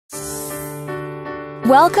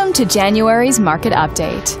Welcome to January's Market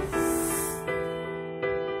Update.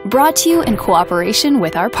 Brought to you in cooperation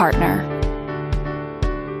with our partner.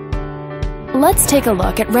 Let's take a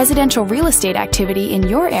look at residential real estate activity in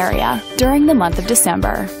your area during the month of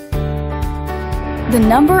December. The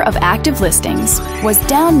number of active listings was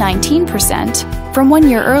down 19% from 1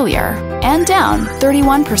 year earlier and down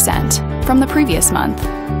 31% from the previous month.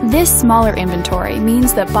 This smaller inventory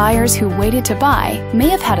means that buyers who waited to buy may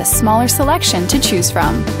have had a smaller selection to choose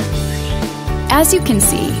from. As you can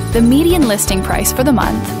see, the median listing price for the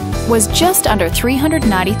month was just under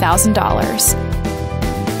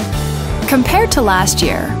 $390,000. Compared to last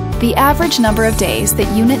year, the average number of days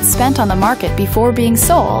that units spent on the market before being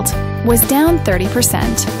sold was down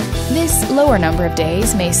 30%. This lower number of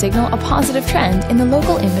days may signal a positive trend in the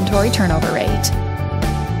local inventory turnover rate.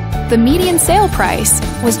 The median sale price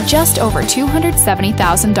was just over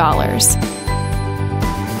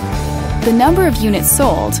 $270,000. The number of units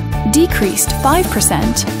sold decreased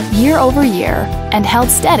 5% year over year and held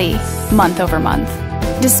steady month over month.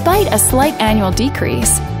 Despite a slight annual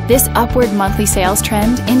decrease, this upward monthly sales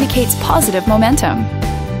trend indicates positive momentum.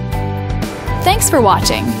 Thanks for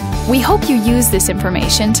watching. We hope you use this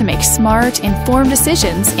information to make smart, informed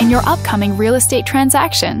decisions in your upcoming real estate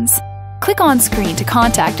transactions. Click on screen to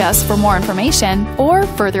contact us for more information or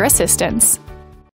further assistance.